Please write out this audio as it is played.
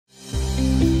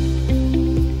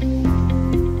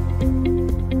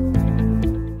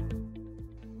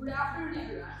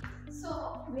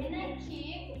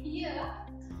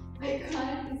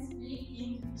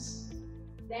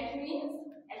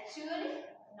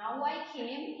now I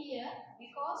came here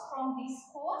because from this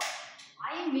course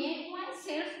I made my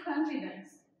self-confidence.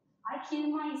 I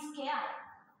killed my scare.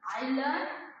 I learned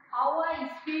how I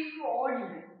speak to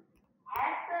audience.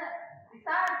 As the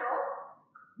result of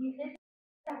this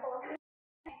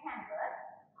campus,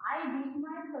 I did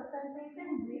my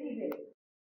presentation very well.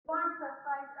 One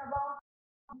surprise about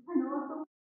no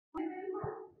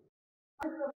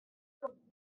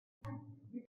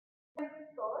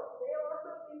they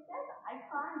also think that I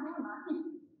can't do nothing.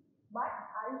 But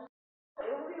I show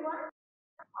everyone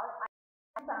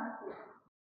I something.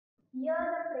 Here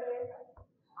the place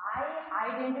I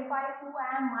identify who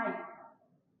am I.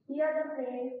 Here the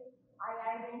place I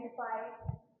identify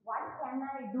what can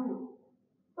I do.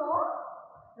 So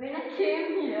when I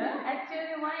came here,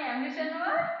 actually my ambition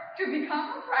was to become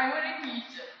a primary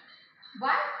teacher.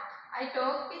 But I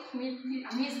talked with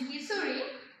Miss Kisuri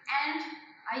and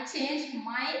I changed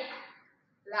my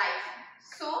life.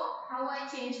 So how I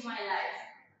changed my life?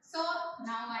 So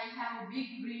now I have a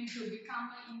big dream to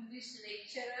become an English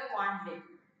lecturer one day.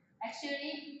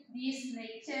 Actually, these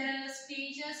lecturers,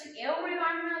 teachers, everyone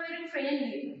are very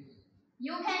friendly.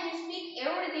 You can speak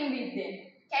everything with them.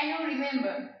 Can you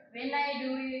remember when I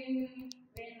did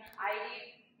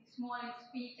small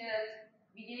speeches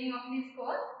beginning of this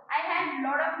course? I had a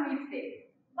lot of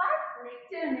mistakes, but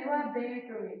lecturer never blamed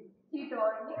to me. He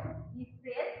told me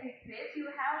this place you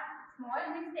have small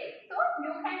mistakes, so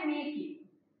you can make it.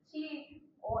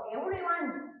 Everyone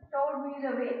told me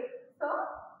the way, so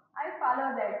I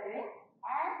follow that way.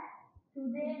 And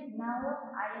today now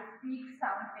I speak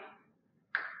something.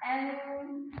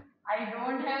 And I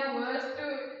don't have words to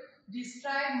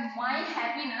describe my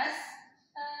happiness.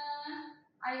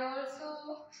 I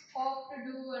also hope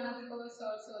to do another course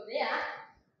also there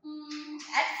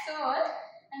at Seoul,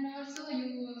 and also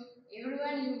everyone you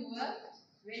were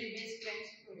very best friends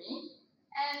to me.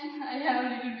 And I am a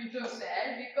little bit of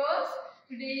sad because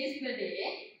today is the day.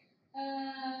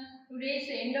 Today is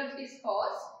the end of this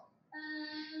course.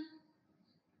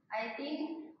 I think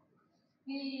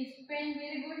we spend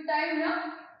very good time now.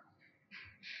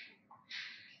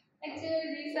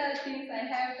 Actually, these are things I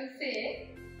have to say.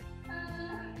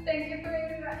 Thank you for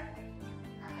everyone.